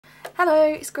Hello,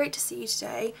 it's great to see you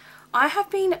today. I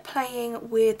have been playing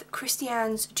with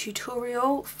Christiane's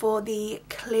tutorial for the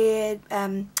clear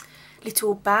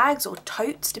little bags or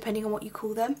totes, depending on what you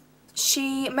call them.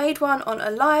 She made one on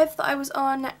a live that I was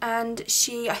on, and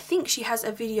I think she has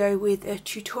a video with a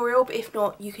tutorial, but if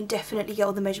not, you can definitely get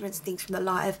all the measurements and things from the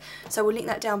live, so we'll link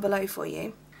that down below for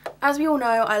you. As we all know,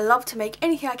 I love to make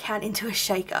anything I can into a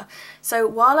shaker, so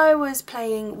while I was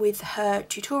playing with her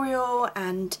tutorial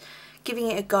and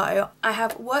giving it a go, I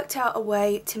have worked out a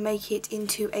way to make it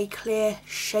into a clear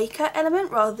shaker element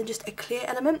rather than just a clear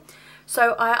element.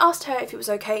 So I asked her if it was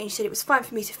okay and she said it was fine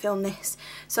for me to film this.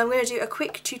 So I'm going to do a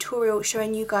quick tutorial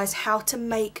showing you guys how to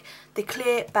make the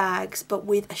clear bags but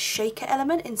with a shaker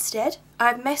element instead.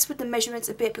 I've messed with the measurements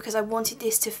a bit because I wanted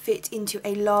this to fit into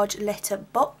a large letter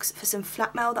box for some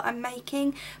flat mail that I'm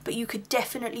making, but you could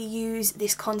definitely use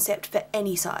this concept for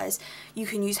any size. You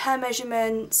can use her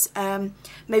measurements,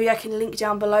 maybe I can link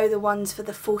down below the ones for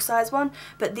the full size one,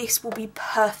 but this will be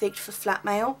perfect for flat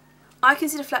mail. I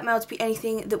consider flat mail to be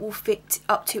anything that will fit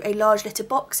up to a large letter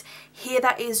box. Here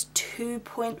that is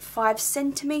 2.5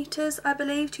 centimetres, I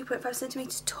believe, 2.5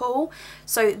 centimetres tall.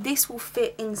 So this will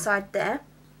fit inside there.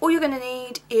 All you're going to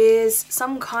need is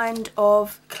some kind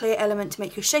of clear element to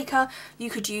make your shaker.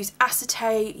 You could use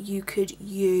acetate, you could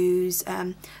use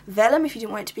vellum if you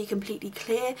didn't want it to be completely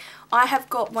clear. I have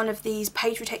got one of these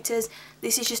page protectors.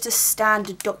 This is just a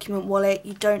standard document wallet.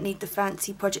 You don't need the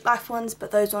fancy Project Life ones,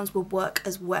 but those ones will work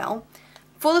as well.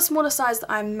 For the smaller size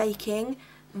that I'm making,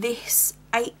 this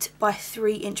 8 by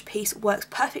 3 inch piece works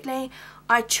perfectly.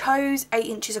 I chose 8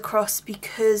 inches across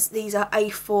because these are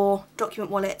A4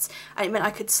 document wallets and it meant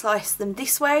I could slice them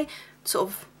this way, sort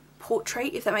of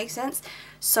portrait if that makes sense,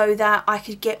 so that I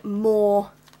could get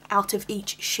more out of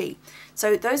each sheet.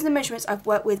 So those are the measurements I've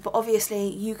worked with, but obviously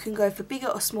you can go for bigger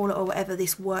or smaller or whatever.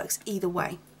 This works either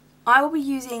way. I will be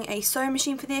using a sewing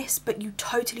machine for this, but you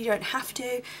totally don't have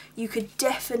to. You could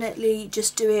definitely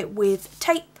just do it with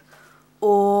tape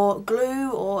or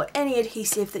glue or any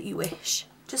adhesive that you wish.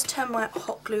 Just turn my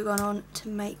hot glue gun on to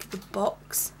make the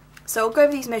box. So I'll go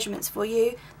over these measurements for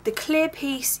you. The clear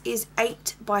piece is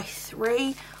 8 by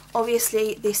 3.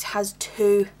 Obviously this has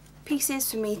 2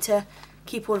 pieces for me to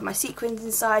keep all of my sequins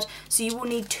inside, so you will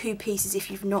need 2 pieces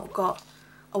if you've not got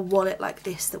a wallet like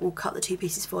this that will cut the 2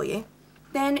 pieces for you.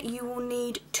 Then you will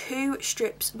need 2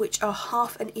 strips which are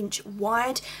 1/2 inch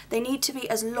wide. They need to be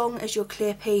as long as your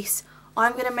clear piece.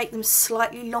 I'm going to make them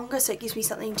slightly longer so it gives me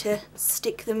something to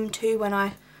stick them to when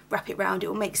I wrap it round. It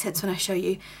will make sense when I show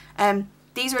you.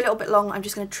 These are a little bit long. I'm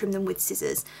just going to trim them with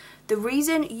scissors. The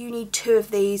reason you need 2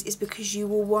 of these is because you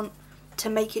will want to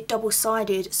make it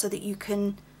double-sided so that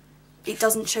it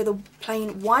doesn't show the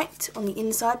plain white on the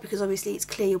inside, because obviously it's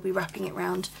clear you'll be wrapping it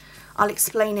round. I'll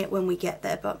explain it when we get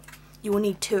there, but you will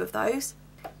need 2 of those.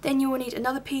 Then you will need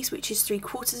another piece which is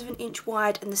 3/4 inch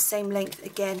wide and the same length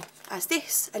again as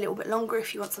this, a little bit longer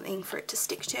if you want something for it to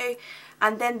stick to.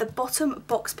 And then the bottom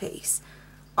box piece.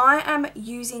 I am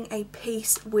using a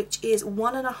piece which is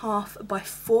 1.5 by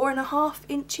 4.5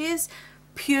 inches,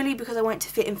 purely because I want it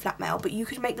to fit in flat mail, but you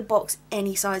could make the box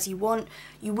any size you want.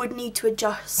 You would need to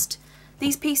adjust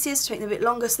these pieces to make them a bit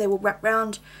longer so they will wrap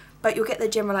round, but you'll get the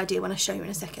general idea when I show you in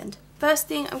a second. First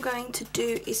thing I'm going to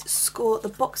do is score the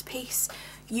box piece.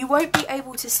 You won't be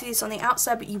able to see this on the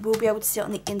outside, but you will be able to see it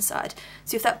on the inside.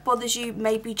 So if that bothers you,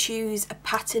 maybe choose a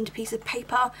patterned piece of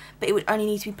paper, but it would only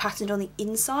need to be patterned on the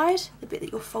inside, the bit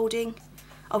that you're folding.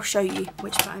 I'll show you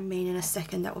which bit I mean in a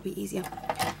second, that will be easier.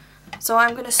 So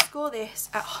I'm going to score this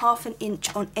at 1/2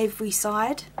 inch on every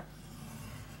side.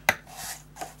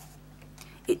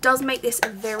 It does make this a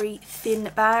very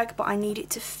thin bag, but I need it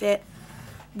to fit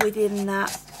within that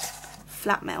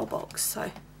flat mail box,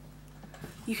 so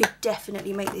you could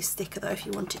definitely make this thicker though if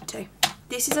you wanted to.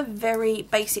 This is a very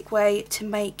basic way to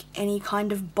make any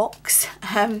kind of box,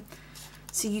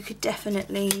 so you could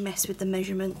definitely mess with the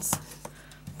measurements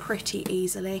pretty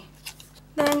easily.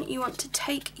 Then you want to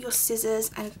take your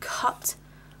scissors and cut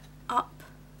up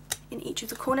in each of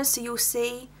the corners, so you'll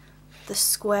see the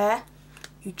square.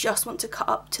 You just want to cut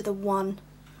up to the one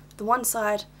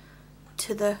side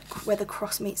to where the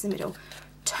cross meets the middle.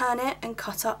 Turn it and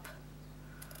cut up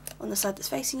on the side that's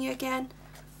facing you again.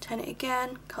 Turn it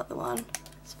again, cut the one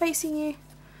that's facing you.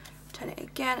 Turn it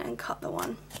again and cut the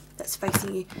one that's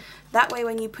facing you. That way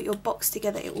when you put your box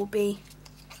together it will be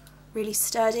really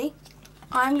sturdy.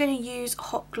 I'm going to use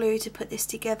hot glue to put this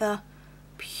together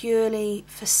purely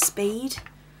for speed,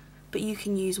 but you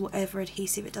can use whatever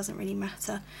adhesive, it doesn't really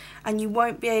matter. And you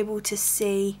won't be able to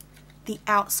see the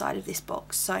outside of this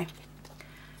box, so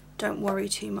don't worry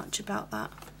too much about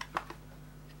that.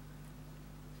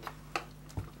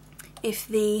 If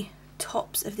the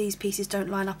tops of these pieces don't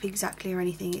line up exactly or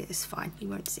anything, it's fine, you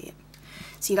won't see it.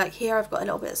 See, like here I've got a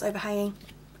little bit that's overhanging,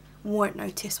 won't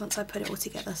notice once I put it all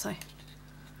together, so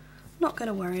not going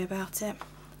to worry about it.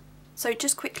 So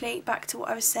just quickly back to what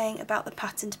I was saying about the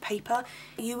patterned paper.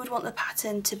 You would want the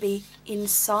pattern to be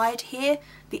inside here.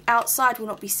 The outside will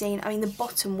not be seen. I mean, the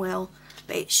bottom will,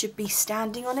 but it should be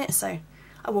standing on it, so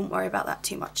I wouldn't worry about that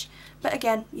too much. But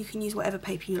again, you can use whatever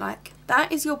paper you like.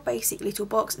 That is your basic little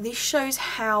box. This shows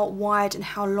how wide and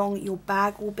how long your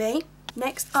bag will be.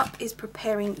 Next up is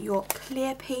preparing your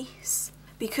clear piece.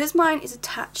 Because mine is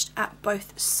attached at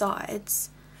both sides,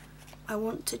 I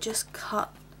want to just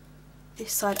cut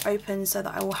this side open so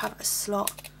that I will have a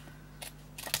slot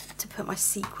to put my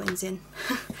sequins in.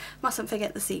 Mustn't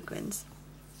forget the sequins.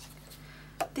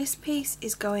 This piece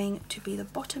is going to be the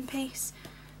bottom piece,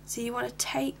 so you want to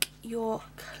take your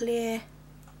clear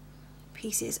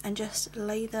pieces and just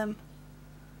lay them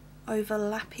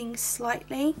overlapping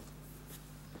slightly.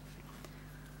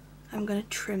 I'm going to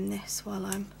trim this while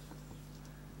I'm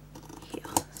here.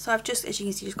 So I've just, as you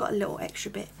can see, just got a little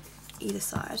extra bit either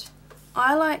side.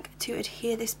 I like to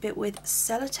adhere this bit with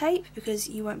sellotape because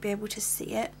you won't be able to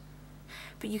see it,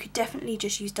 but you could definitely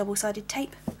just use double-sided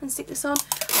tape and stick this on.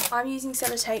 I'm using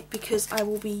sellotape because I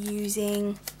will be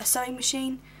using a sewing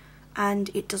machine and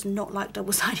it does not like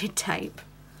double-sided tape.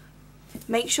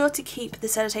 Make sure to keep the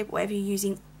sellotape, whatever you're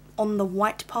using, on the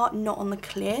white part, not on the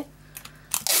clear.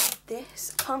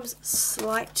 This comes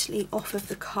slightly off of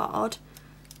the card,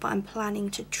 but I'm planning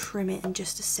to trim it in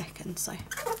just a second, so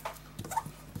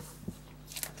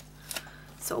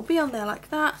it'll be on there like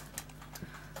that.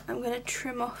 I'm going to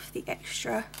trim off the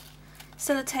extra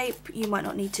sellotape. You might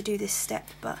not need to do this step,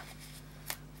 but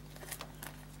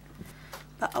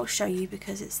I'll show you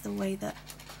because it's the way that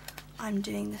I'm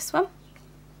doing this one.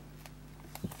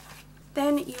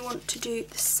 Then you want to do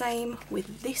the same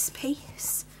with this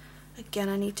piece. Again,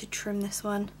 I need to trim this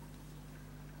one.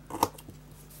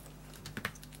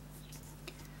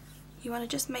 You want to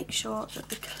just make sure that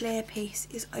the clear piece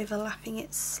is overlapping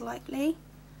it slightly.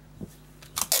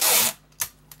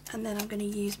 And then I'm going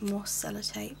to use more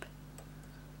sellotape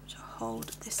to hold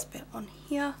this bit on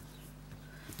here.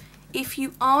 If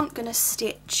you aren't going to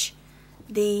stitch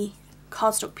the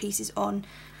cardstock pieces on,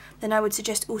 then I would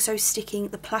suggest also sticking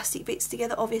the plastic bits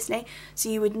together, obviously. So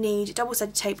you would need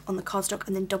double-sided tape on the cardstock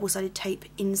and then double-sided tape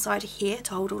inside here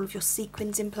to hold all of your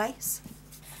sequins in place.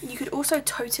 You could also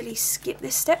totally skip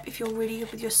this step if you're really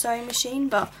good with your sewing machine,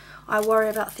 but I worry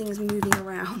about things moving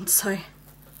around, so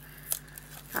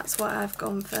that's why I've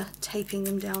gone for taping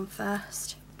them down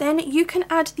first. Then you can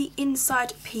add the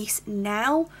inside piece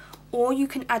now, or you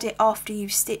can add it after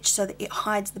you've stitched so that it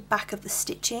hides the back of the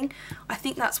stitching. I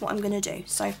think that's what I'm going to do.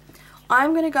 So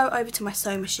I'm going to go over to my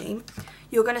sewing machine.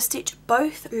 You're going to stitch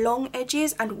both long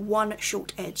edges and one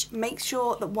short edge. Make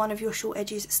sure that one of your short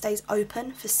edges stays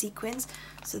open for sequins,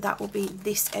 so that will be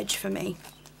this edge for me.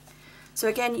 So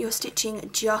again, you're stitching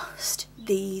just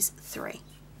these three.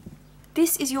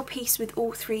 This is your piece with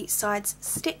all three sides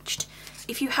stitched.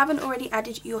 If you haven't already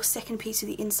added your second piece to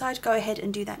the inside, go ahead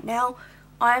and do that now.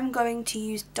 I'm going to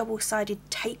use double-sided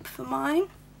tape for mine.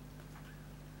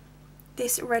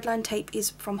 This red line tape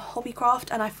is from Hobbycraft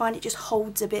and I find it just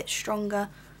holds a bit stronger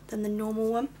than the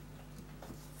normal one.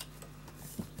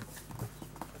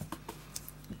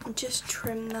 And just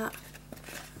trim that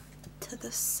to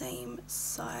the same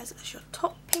size as your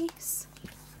top piece.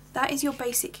 That is your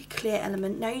basic clear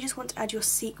element. Now you just want to add your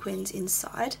sequins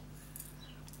inside.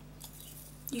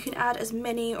 You can add as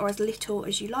many or as little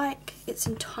as you like. It's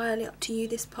entirely up to you,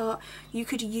 this part. You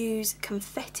could use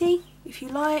confetti if you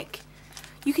like.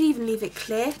 You could even leave it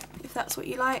clear if that's what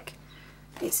you like.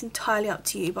 It's entirely up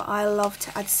to you, but I love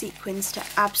to add sequins to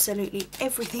absolutely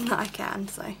everything that I can,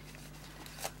 so I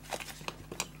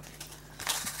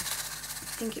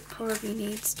think it probably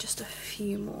needs just a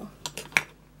few more.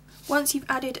 Once you've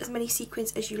added as many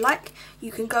sequins as you like,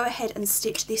 you can go ahead and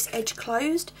stitch this edge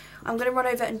closed. I'm going to run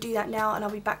over and do that now and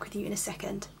I'll be back with you in a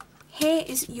second. Here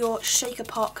is your shaker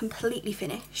part completely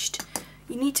finished.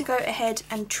 You need to go ahead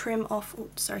and trim off, oh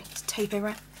sorry, it's tape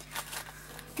over.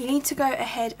 You need to go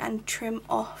ahead and trim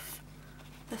off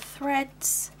the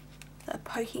threads that are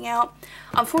poking out.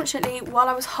 Unfortunately, while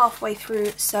I was halfway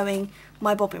through sewing,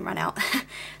 my bobbin ran out.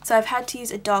 So I've had to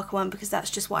use a darker one because that's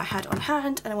just what I had on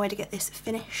hand and I wanted to get this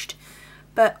finished.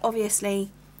 But obviously,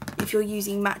 if you're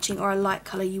using matching or a light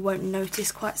colour, you won't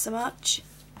notice quite so much.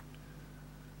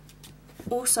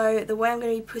 Also, the way I'm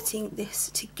going to be putting this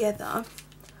together,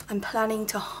 I'm planning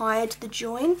to hide the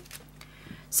join.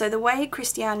 So the way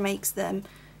Christiane makes them,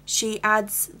 she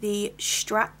adds the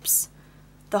straps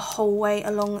the whole way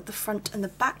along the front and the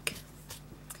back.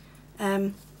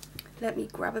 Let me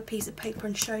grab a piece of paper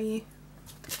and show you.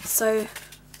 So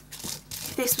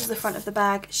this was the front of the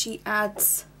bag. She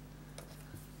adds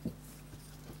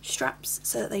straps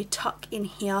so that they tuck in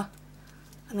here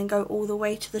and then go all the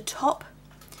way to the top.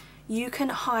 You can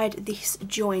hide this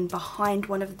join behind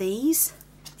one of these.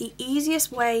 The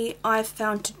easiest way I've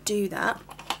found to do that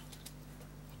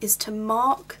is to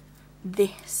mark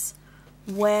this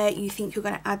where you think you're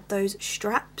going to add those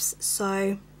straps.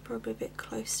 So probably a bit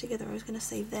close together. I was going to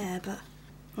say there, but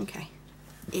okay,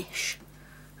 ish.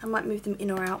 I might move them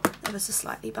in or out ever so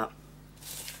slightly, but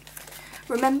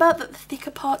remember that the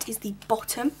thicker part is the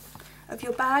bottom of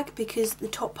your bag because the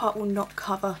top part will not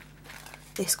cover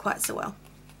this quite so well.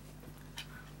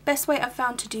 Best way I've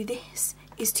found to do this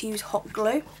is to use hot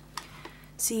glue.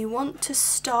 So you want to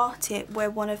start it where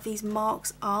one of these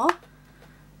marks are.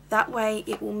 That way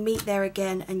it will meet there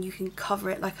again and you can cover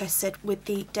it, like I said, with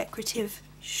the decorative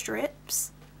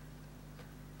strips.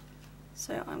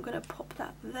 So I'm going to pop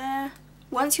that there.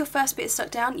 Once your first bit is stuck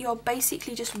down, you're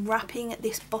basically just wrapping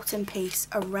this bottom piece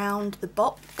around the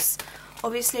box.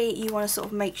 Obviously you want to sort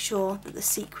of make sure that the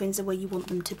sequins are where you want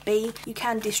them to be. You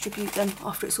can distribute them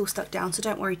after it's all stuck down, so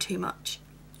don't worry too much.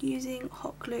 Using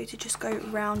hot glue to just go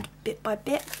round bit by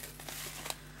bit.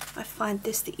 I find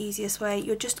this the easiest way.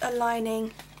 You're just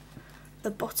aligning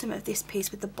the bottom of this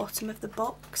piece with the bottom of the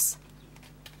box.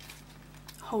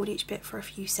 Hold each bit for a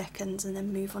few seconds and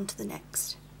then move on to the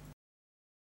next.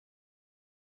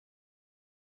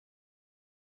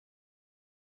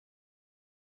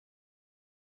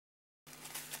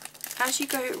 As you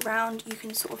go round, you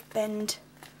can sort of bend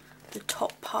the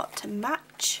top part to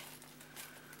match.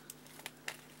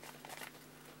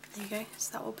 There you go,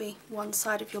 so that will be one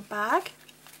side of your bag.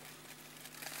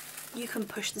 You can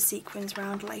push the sequins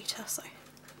round later, so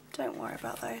don't worry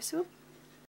about those. Ooh.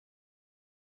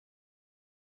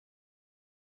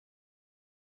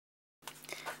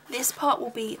 This part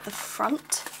will be the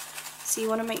front, so you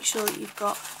want to make sure that you've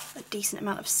got a decent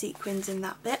amount of sequins in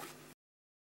that bit.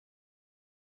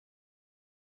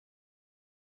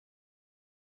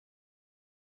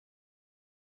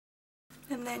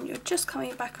 And then you're just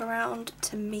coming back around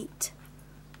to meet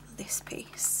this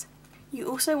piece. You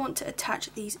also want to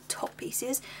attach these top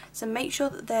pieces, so make sure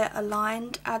that they're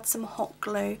aligned, add some hot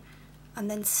glue and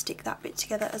then stick that bit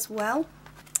together as well.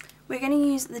 We're going to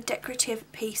use the decorative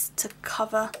piece to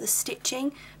cover the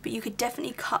stitching, but you could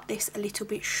definitely cut this a little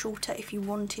bit shorter if you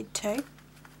wanted to,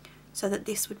 so that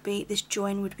this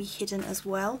join would be hidden as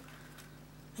well.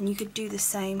 And you could do the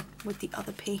same with the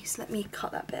other piece. Let me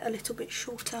cut that bit a little bit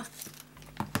shorter.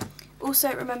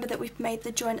 Also remember that we've made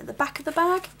the join at the back of the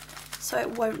bag, so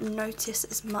it won't notice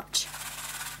as much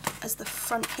as the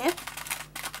front here.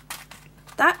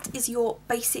 That is your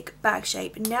basic bag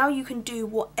shape. Now you can do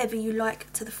whatever you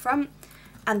like to the front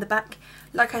and the back.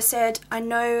 Like I said, I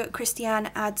know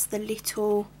Christiane adds the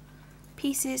little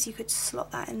pieces. You could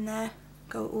slot that in there,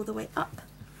 go all the way up.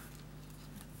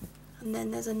 And then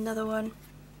there's another one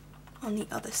on the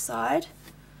other side.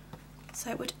 So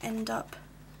it would end up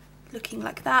looking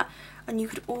like that. And you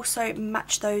could also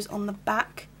match those on the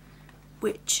back,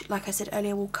 which, like I said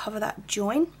earlier, will cover that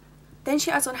join. Then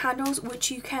she adds on handles, which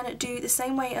you can do the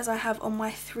same way as I have on my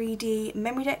 3D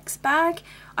Memory Decks bag.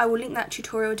 I will link that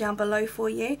tutorial down below for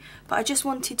you, but I just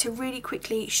wanted to really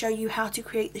quickly show you how to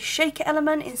create the shaker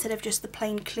element instead of just the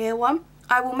plain clear one.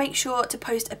 I will make sure to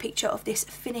post a picture of this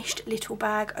finished little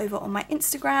bag over on my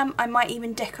Instagram. I might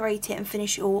even decorate it and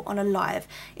finish it all on a live.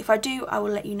 If I do, I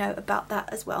will let you know about that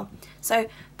as well. So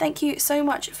thank you so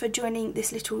much for joining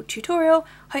this little tutorial.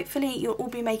 Hopefully you'll all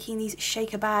be making these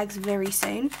shaker bags very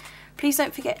soon. Please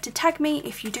don't forget to tag me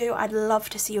if you do. I'd love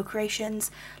to see your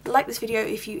creations. Like this video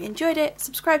if you enjoyed it,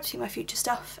 subscribe to see my future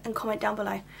stuff and comment down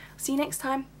below. See you next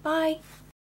time. Bye!